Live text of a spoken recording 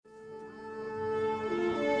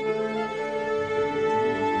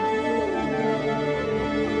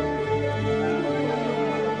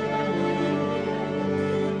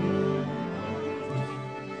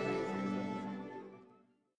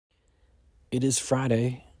It is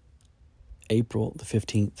Friday, April the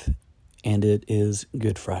 15th, and it is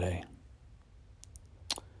Good Friday.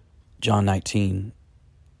 John 19,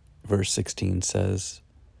 verse 16 says,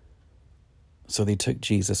 "So they took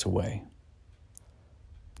Jesus away,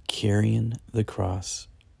 carrying the cross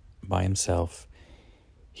by himself.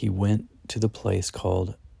 He went to the place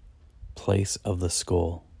called Place of the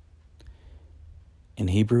Skull. In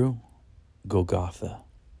Hebrew, Golgotha.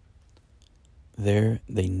 There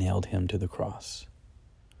they nailed him to the cross.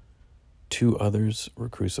 2 others were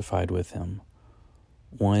crucified with him,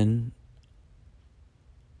 one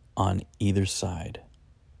on either side,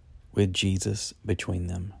 with Jesus between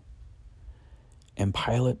them. And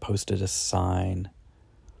Pilate posted a sign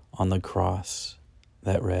on the cross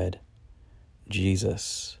that read,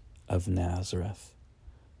 'Jesus of Nazareth,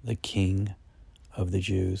 the King of the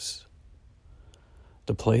Jews.'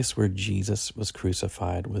 The place where Jesus was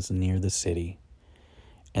crucified was near the city,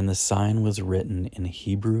 and the sign was written in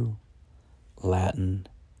Hebrew, Latin,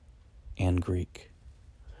 and Greek,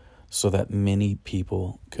 so that many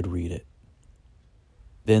people could read it.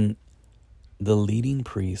 Then the leading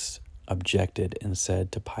priests objected and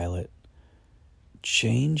said to Pilate,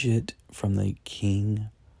 'Change it from the King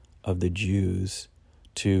of the Jews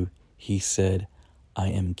to, he said, I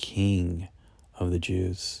am King of the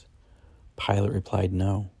Jews.' Pilate replied,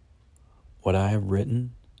 'No, what I have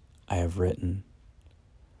written, I have written.'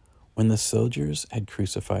 When the soldiers had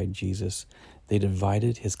crucified Jesus, they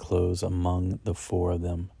divided his clothes among the 4 of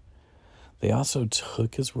them. They also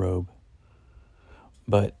took his robe,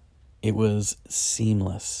 but it was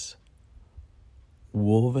seamless,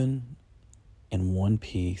 woven in one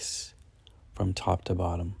piece from top to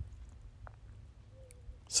bottom.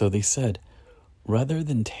 So they said, 'Rather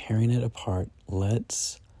than tearing it apart,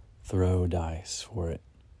 let's throw dice for it.'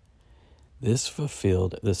 This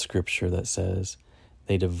fulfilled the scripture that says,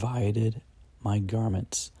 'They divided my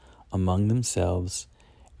garments among themselves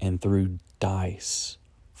and threw dice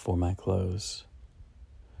for my clothes.'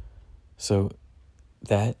 So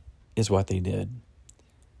that is what they did.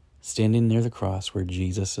 Standing near the cross were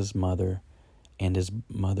Jesus' mother and his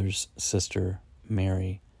mother's sister,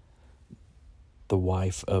 Mary, the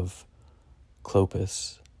wife of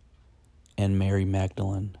Clopas, and Mary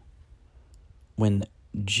Magdalene. When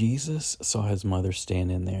Jesus saw his mother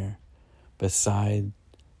standing there beside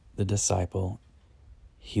the disciple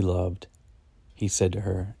he loved, he said to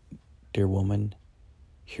her, 'Dear woman,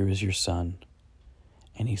 here is your son.'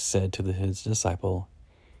 And he said to his disciple,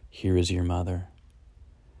 'Here is your mother.'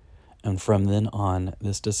 And from then on,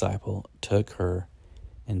 this disciple took her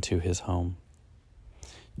into his home.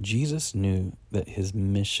 Jesus knew that his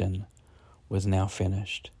mission was now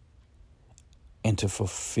finished. And to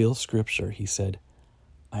fulfill scripture, he said,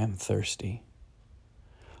 'I am thirsty.'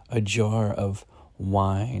 A jar of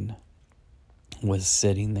wine was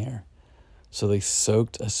sitting there. So they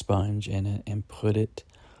soaked a sponge in it and put it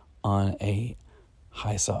on a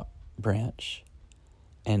hyssop branch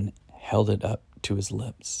and held it up to his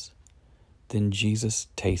lips. Then Jesus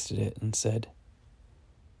tasted it and said,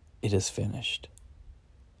 'It is finished.'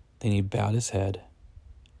 Then he bowed his head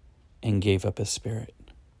and gave up his spirit.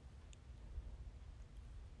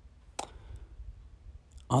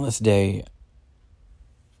 On this day,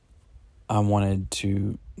 I wanted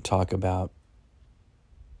to talk about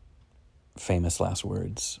famous last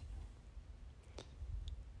words.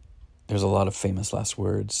 There's a lot of famous last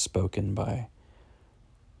words spoken by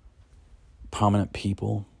prominent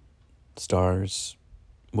people, stars,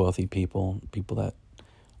 wealthy people, people that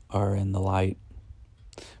are in the light.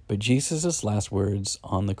 But Jesus' last words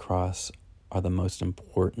on the cross are the most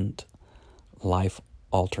important,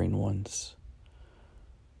 life-altering ones.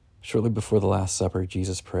 Shortly before the Last Supper,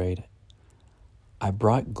 Jesus prayed, 'I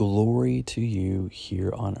brought glory to you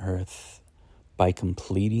here on earth by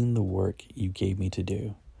completing the work you gave me to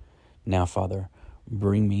do. Now, Father,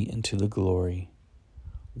 bring me into the glory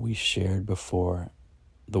we shared before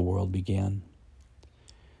the world began.'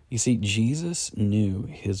 You see, Jesus knew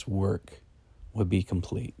his work would be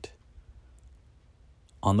complete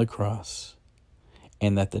on the cross,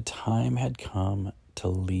 and that the time had come to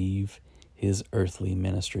leave his earthly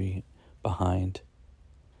ministry behind.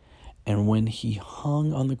 And when he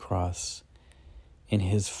hung on the cross, in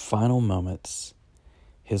his final moments,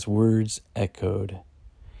 his words echoed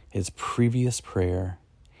his previous prayer.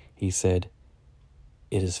 He said,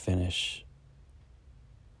 'It is finished.'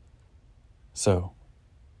 So,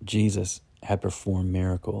 Jesus had performed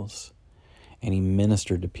miracles, and he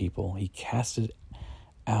ministered to people. He casted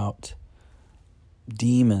out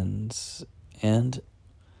demons, and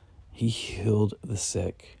he healed the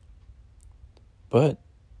sick. But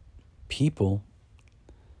people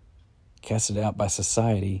casted out by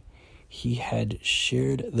society, he had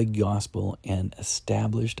shared the gospel and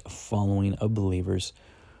established a following of believers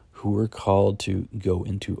who were called to go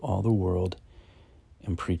into all the world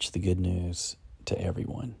and preach the good news to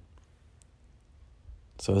everyone.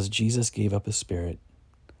 So as Jesus gave up his spirit,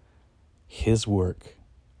 his work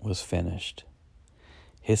was finished.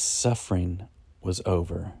 His suffering was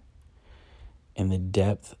over, and the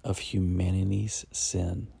depth of humanity's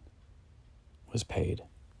sin was paid.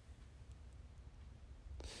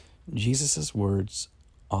 Jesus' words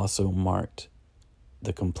also marked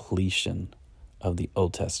the completion of the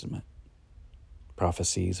Old Testament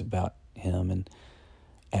prophecies about him and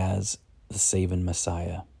as the saving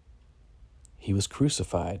Messiah. He was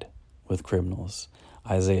crucified with criminals,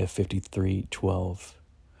 Isaiah 53:12,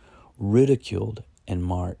 ridiculed in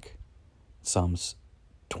Mark, Psalms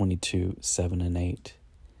 22:7-8,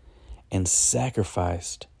 and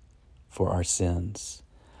sacrificed for our sins,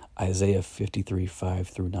 Isaiah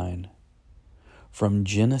 53:5-9. From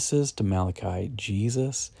Genesis to Malachi,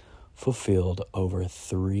 Jesus fulfilled over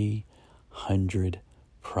 300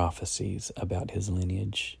 prophecies about his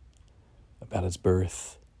lineage, about his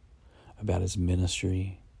birth, about his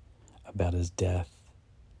ministry, about his death,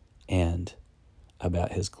 and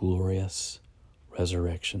about his glorious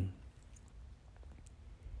resurrection.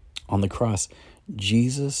 On the cross,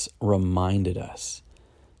 Jesus reminded us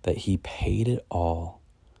that he paid it all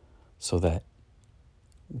so that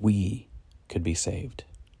we could be saved.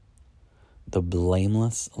 The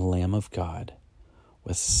blameless Lamb of God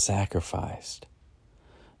was sacrificed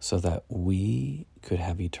so that we could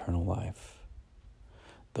have eternal life.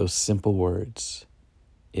 Those simple words,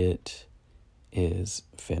 "It is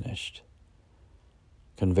finished,"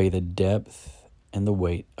 convey the depth and the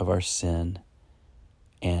weight of our sin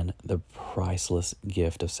and the priceless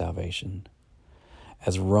gift of salvation.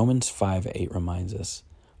 As Romans 5:8 reminds us,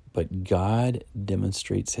 but God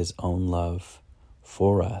demonstrates his own love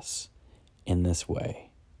for us in this way.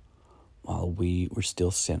 While we were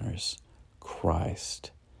still sinners,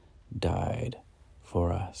 Christ died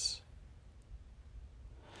for us.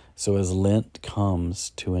 So as Lent comes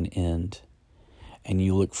to an end and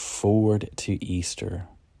you look forward to Easter,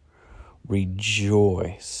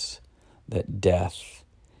 rejoice that death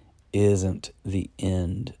isn't the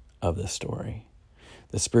end of the story.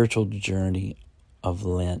 The spiritual journey of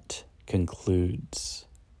Lent concludes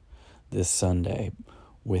this Sunday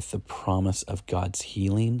with the promise of God's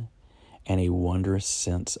healing and a wondrous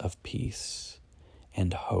sense of peace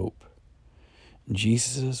and hope.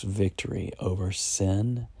 Jesus' victory over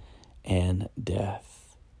sin and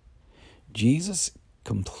death. Jesus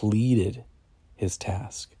completed his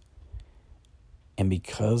task, and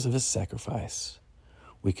because of his sacrifice,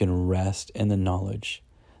 we can rest in the knowledge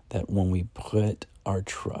that when we put our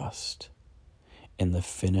trust in the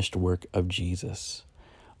finished work of Jesus,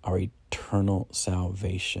 our eternal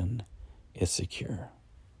salvation is secure.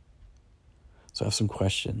 So I have some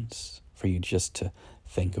questions for you just to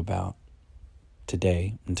think about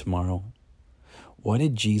today and tomorrow. What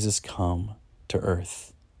did Jesus come to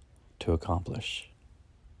earth to accomplish?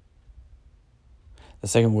 The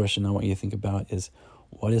second question I want you to think about is,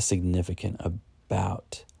 what is significant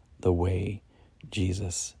about the way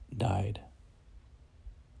Jesus died?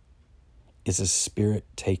 Is his spirit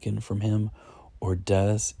taken from him, or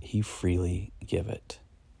does he freely give it?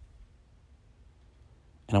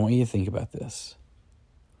 And I want you to think about this.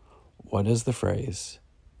 What does the phrase,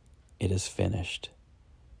 "It is finished,"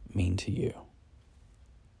 mean to you?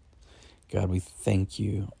 God, we thank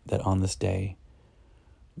you that on this day,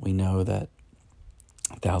 we know that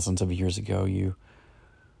thousands of years ago, you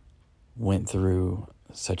went through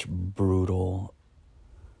such brutal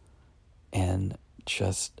and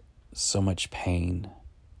just so much pain,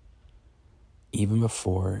 even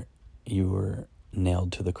before you were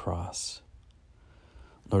nailed to the cross.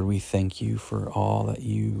 Lord, we thank you for all that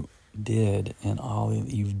you did and all that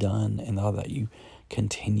you've done and all that you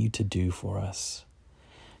continue to do for us.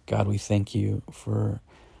 God, we thank you for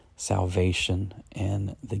salvation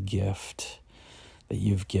and the gift that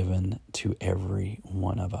you've given to every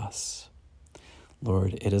one of us.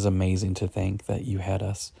 Lord, it is amazing to think that you had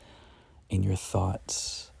us in your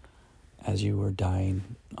thoughts as you were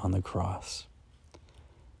dying on the cross.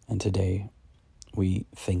 And today we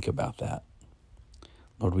think about that.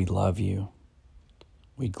 Lord, we love you,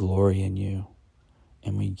 we glory in you,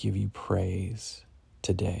 and we give you praise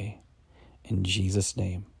today. In Jesus'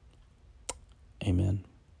 name, amen.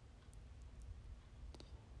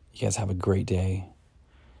 You guys have a great day,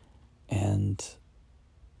 and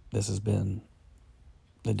this has been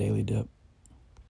the Daily Dip.